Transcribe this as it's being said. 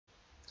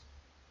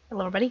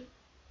Hello everybody,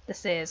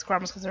 this is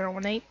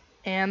Chromus018,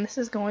 and this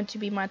is going to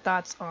be my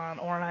thoughts on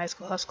Ouran High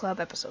School Host Club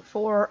episode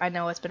 4. I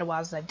know it's been a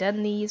while since I've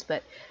done these,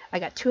 but I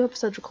got 2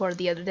 episodes recorded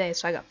the other day,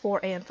 so I got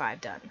 4 and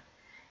 5 done.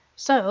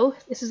 So,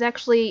 this is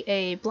actually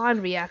a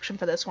blind reaction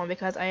for this one,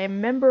 because I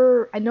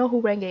know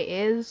who Renge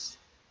is,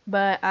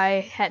 but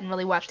I hadn't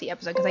really watched the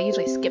episode, because I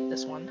usually skip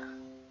this one.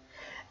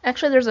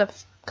 Actually, there's a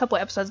couple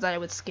episodes that I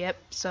would skip,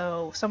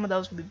 so some of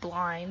those would be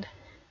blind.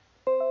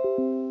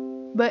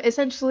 But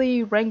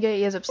essentially,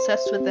 Renge is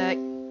obsessed with that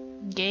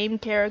game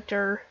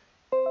character,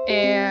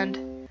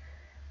 and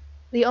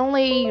the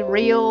only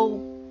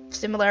real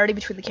similarity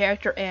between the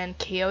character and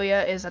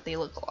Kyoya is that they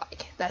look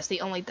alike. That's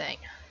the only thing.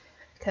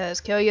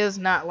 Because Kyoya's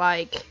not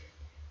like,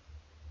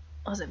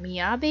 was it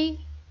Miyabi?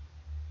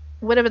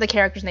 Whatever the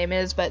character's name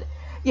is, but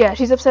yeah,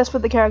 she's obsessed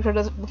with the character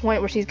to the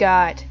point where she's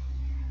got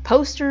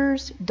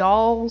posters,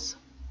 dolls,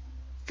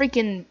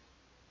 freaking,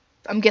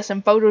 I'm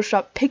guessing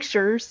Photoshop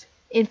pictures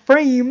in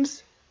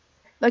frames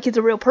like it's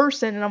a real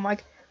person, and I'm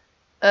like,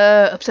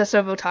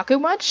 obsessive otaku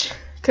much?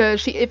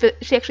 Because she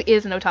actually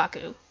is an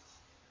otaku.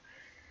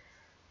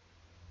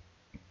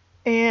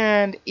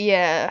 And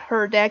yeah,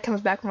 her dad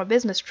comes back from a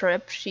business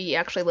trip. She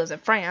actually lives in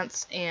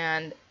France,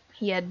 and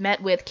he had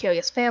met with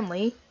Kyoya's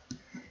family.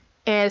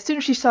 And as soon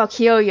as she saw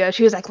Kyoya,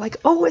 she was like,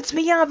 oh, it's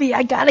Miyabi,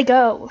 I gotta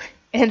go.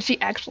 And she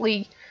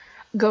actually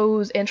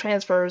goes and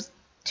transfers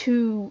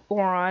to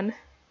Ouran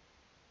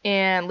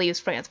and leaves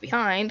France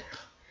behind.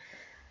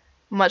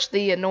 Much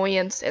the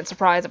annoyance and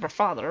surprise of her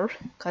father,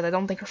 because I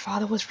don't think her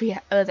father was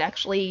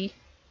actually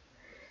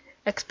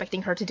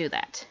expecting her to do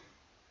that.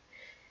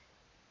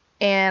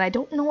 And I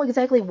don't know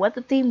exactly what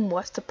the theme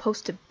was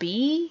supposed to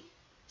be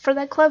for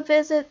that club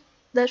visit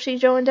that she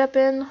joined up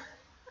in.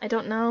 I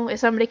don't know. If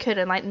somebody could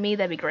enlighten me,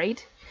 that'd be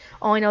great.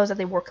 All I know is that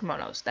they wore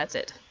kimonos. That's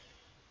it.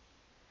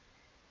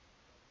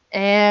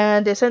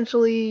 And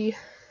essentially,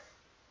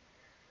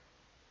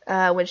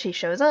 when she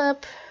shows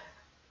up,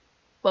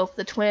 both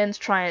the twins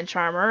try and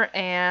charm her,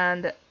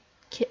 and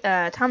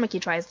Tamaki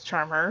tries to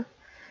charm her.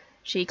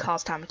 She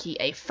calls Tamaki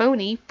a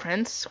phony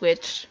prince,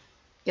 which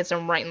gets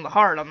him right in the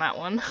heart on that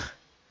one.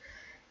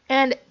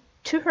 And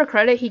to her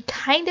credit, he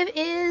kind of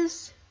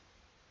is,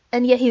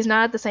 and yet he's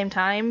not at the same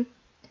time.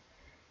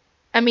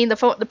 I mean,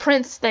 the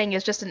prince thing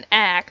is just an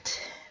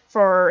act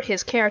for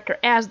his character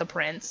as the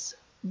prince,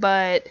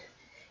 but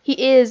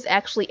he is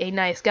actually a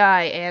nice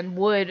guy and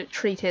would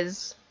treat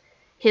his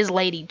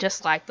lady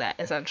just like that,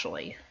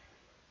 essentially.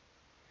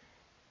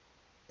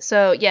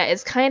 So, yeah,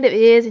 it's kind of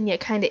is, and yet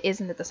kind of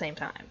isn't at the same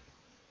time.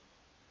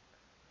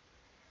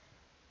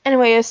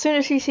 Anyway, as soon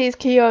as she sees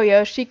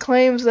Kyoya, she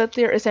claims that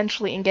they're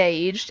essentially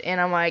engaged, and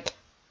I'm like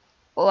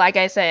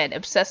I said,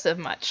 obsessive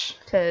much,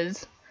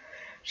 because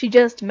she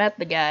just met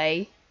the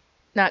guy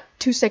not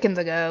 2 seconds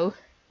ago,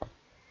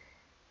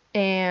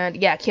 and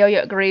yeah,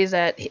 Kyoya agrees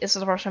that this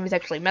is the first time he's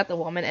actually met the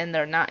woman, and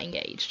they're not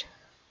engaged.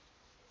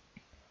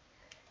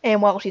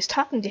 And while she's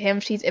talking to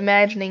him, she's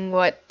imagining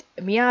what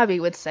Miyabi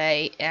would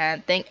say,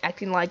 and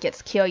acting like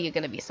it's Kyoya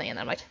gonna be saying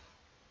that. I'm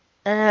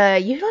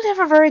like, you don't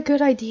have a very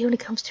good idea when it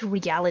comes to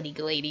reality,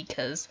 lady,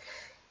 because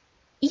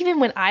even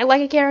when I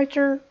like a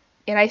character,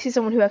 and I see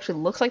someone who actually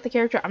looks like the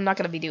character, I'm not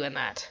gonna be doing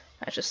that.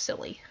 That's just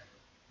silly.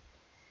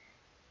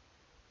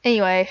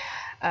 Anyway,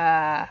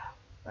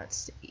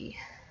 let's see.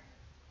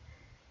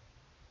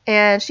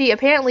 And she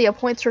apparently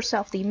appoints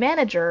herself the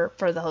manager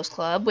for the host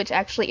club, which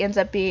actually ends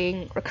up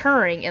being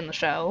recurring in the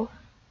show.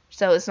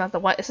 So it's not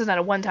this is not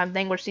a one-time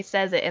thing where she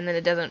says it and then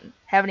it doesn't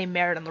have any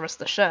merit on the rest of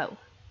the show.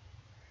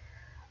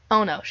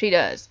 Oh no, she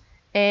does.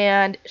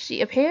 And she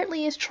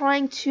apparently is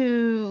trying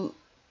to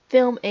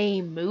film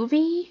a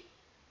movie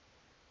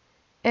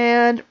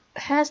and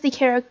has the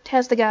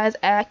guys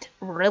act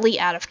really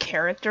out of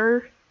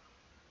character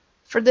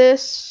for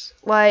this,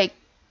 like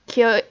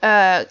Hikaru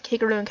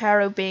and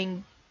Kaoru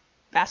being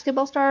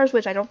basketball stars,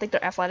 which I don't think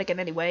they're athletic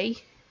in any way,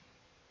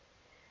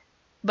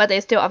 but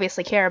they still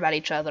obviously care about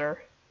each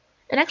other.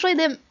 And actually,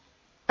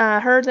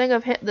 her thing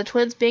of the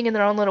twins being in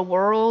their own little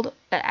world,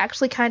 that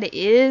actually kind of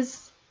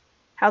is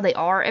how they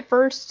are at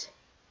first.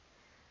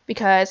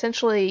 Because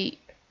essentially,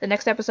 the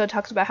next episode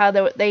talks about how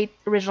they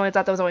originally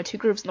thought there was only 2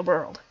 groups in the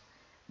world.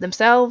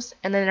 Themselves,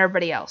 and then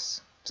everybody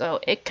else.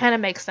 So, it kind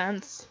of makes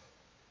sense.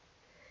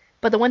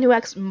 But the one who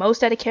acts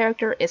most out of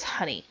character is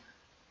Honey.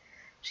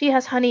 She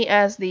has Honey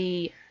as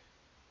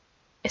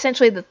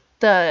essentially the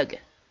thug.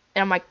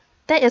 And I'm like,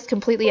 that is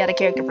completely out of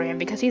character for him,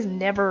 because he's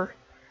never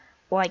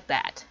like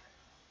that.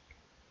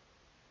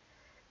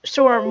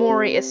 Sure,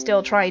 Mori is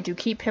still trying to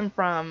keep him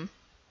from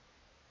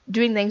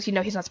doing things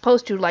he's not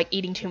supposed to, like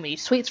eating too many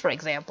sweets, for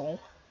example.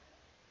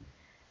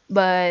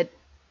 But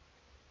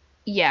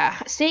yeah,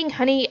 seeing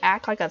Honey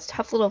act like a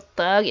tough little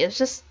thug it's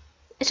just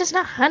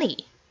not Honey.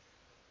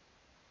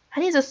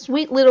 Honey's a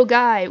sweet little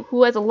guy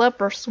who has a love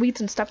for sweets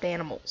and stuffed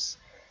animals.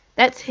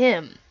 That's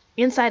him,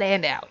 inside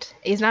and out.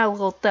 He's not a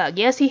little thug.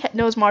 Yes, he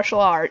knows martial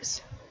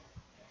arts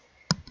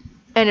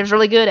and is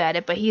really good at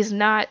it, but he's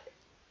not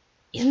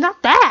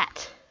that.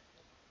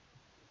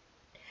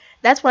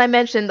 That's when I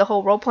mentioned the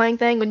whole role-playing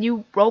thing. When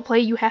you role-play,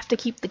 you have to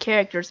keep the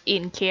characters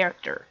in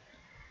character.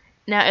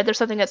 Now, if there's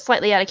something that's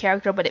slightly out of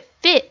character but it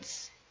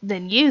fits,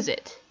 then use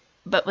it.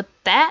 But with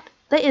that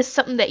is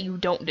something that you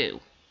don't do.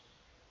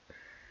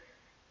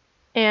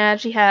 And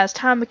she has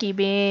Tamaki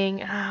being,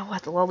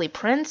 the lowly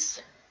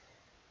prince?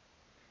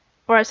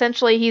 Or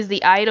essentially he's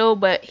the idol,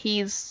 but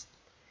he's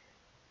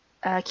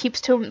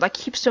keeps to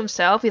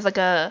himself. He's like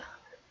an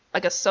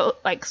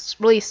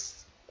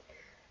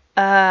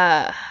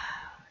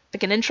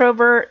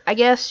introvert, I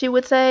guess you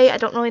would say. I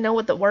don't really know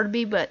what the word would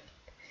be, but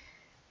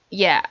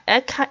yeah,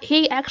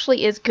 he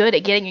actually is good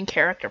at getting in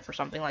character for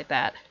something like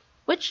that,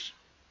 which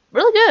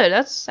really good.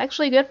 That's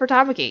actually good for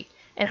Tamaki,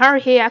 and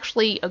Haruhi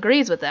actually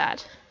agrees with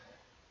that.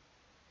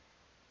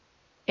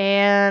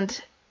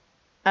 And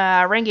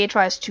Renge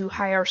tries to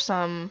hire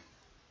some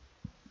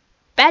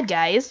bad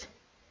guys,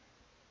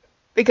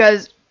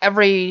 because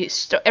every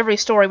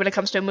story when it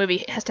comes to a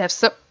movie has to have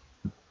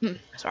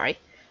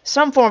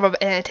some form of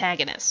an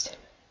antagonist.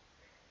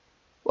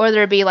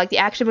 Whether it be like the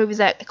action movies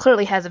that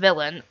clearly has a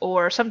villain,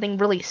 or something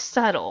really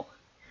subtle.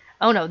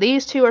 Oh no,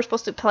 these two are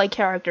supposed to play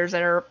characters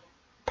that are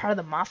part of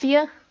the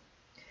mafia.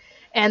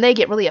 And they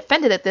get really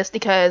offended at this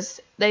because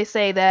they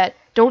say that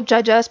don't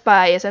judge us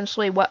by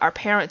essentially what our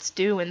parents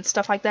do and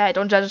stuff like that.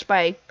 Don't judge us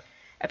by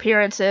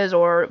appearances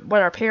or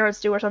what our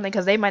parents do or something,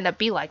 because they might not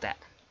be like that.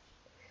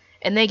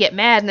 And they get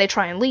mad and they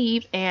try and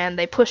leave, and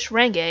they push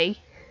Renge.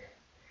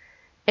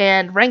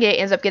 And Renge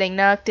ends up getting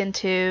knocked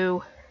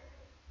into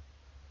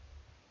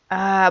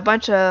a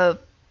bunch of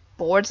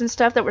boards and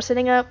stuff that were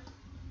sitting up,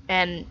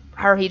 and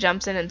Haruhi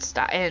jumps in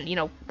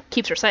and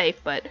keeps her safe,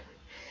 but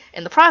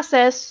in the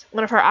process,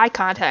 one of her eye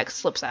contacts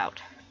slips out,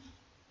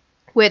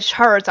 which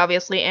hurts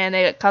obviously, and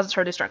it causes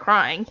her to start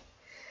crying.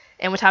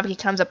 And when Tamaki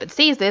comes up and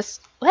sees this,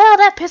 well,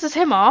 that pisses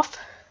him off,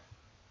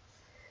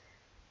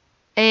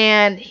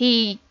 and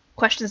he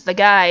questions the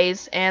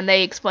guys, and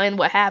they explain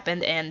what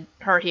happened, and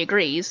Haruhi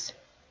agrees.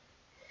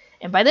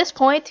 And by this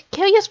point,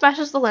 Kyoya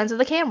smashes the lens of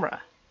the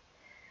camera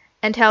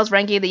and tells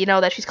Renge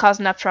that, that she's caused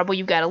enough trouble,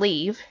 you've got to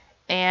leave.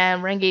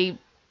 And Renge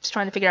is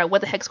trying to figure out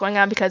what the heck's going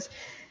on, because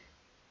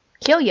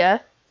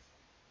Kyoya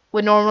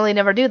would normally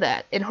never do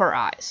that in her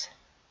eyes.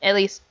 At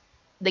least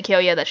the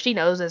Kyoya that she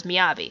knows as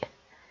Miyabi.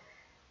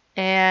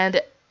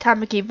 And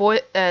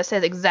Tamaki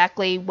says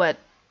exactly what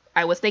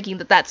I was thinking,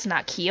 that's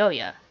not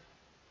Kyoya.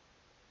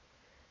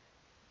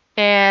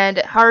 And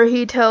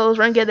Haruhi tells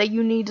Renge that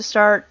you need to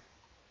start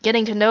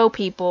getting to know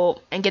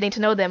people and getting to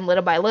know them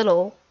little by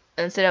little,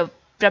 instead of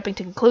jumping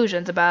to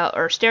conclusions about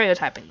or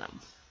stereotyping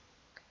them.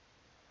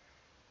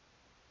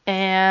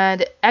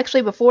 And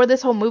actually, before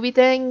this whole movie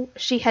thing,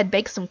 she had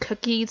baked some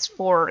cookies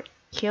for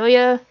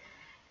Kyoya,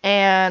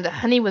 and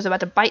Honey was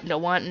about to bite into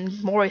one,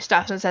 and Mori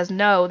stops and says,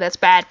 "No, that's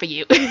bad for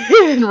you."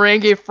 And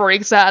Renge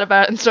freaks out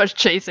about it and starts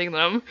chasing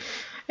them.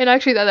 And I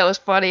actually thought that was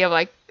funny. I'm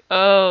like,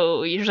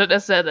 oh, you should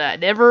have said that.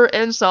 Never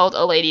insult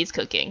a lady's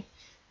cooking.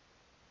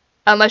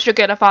 Unless you're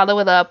gonna follow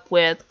it up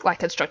with like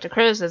constructive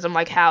criticism,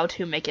 like how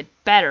to make it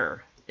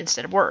better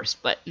instead of worse.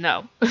 But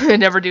no,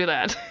 never do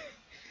that.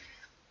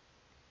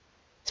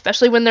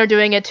 Especially when they're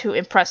doing it to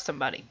impress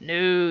somebody.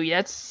 No,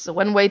 that's a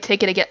one-way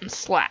ticket to getting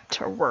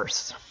slapped, or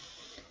worse.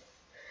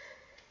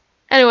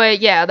 Anyway,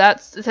 yeah,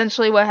 that's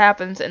essentially what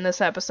happens in this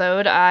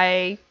episode.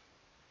 I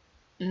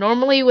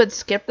normally would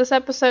skip this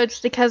episode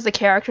just because the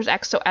characters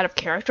act so out of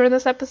character in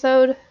this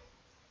episode.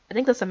 I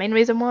think that's the main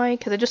reason why,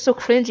 because they're just so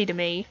cringy to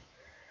me.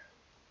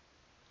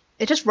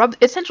 It just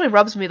essentially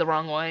rubs me the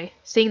wrong way,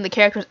 seeing the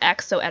characters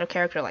act so out of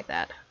character like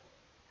that.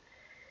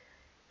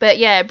 But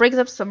yeah, it brings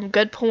up some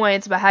good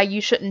points about how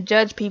you shouldn't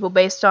judge people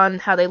based on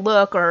how they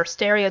look, or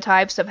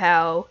stereotypes of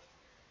how,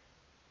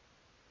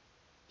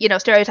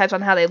 stereotypes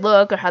on how they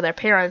look or how their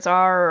parents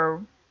are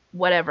or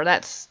whatever.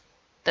 That's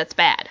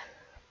bad.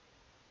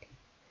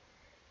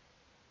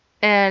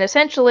 And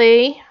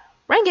essentially,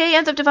 Renge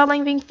ends up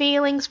developing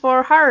feelings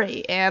for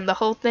Haruhi, and the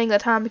whole thing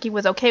that Tamaki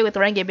was okay with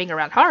Renge being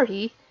around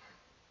Haruhi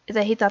is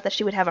that he thought that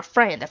she would have a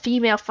friend, a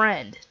female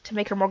friend, to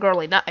make her more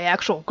girly, not an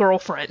actual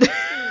girlfriend.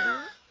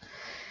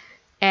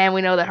 And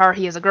we know that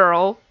Haruhi is a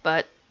girl,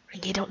 but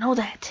Renge don't know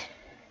that.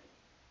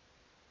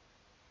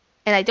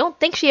 And I don't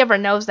think she ever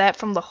knows that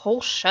from the whole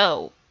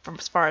show, from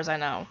as far as I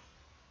know.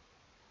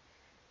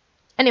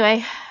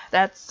 Anyway,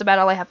 that's about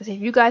all I have to say.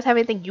 If you guys have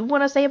anything you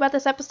want to say about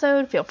this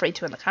episode, feel free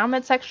to in the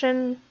comment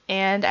section,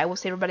 and I will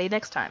see everybody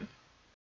next time.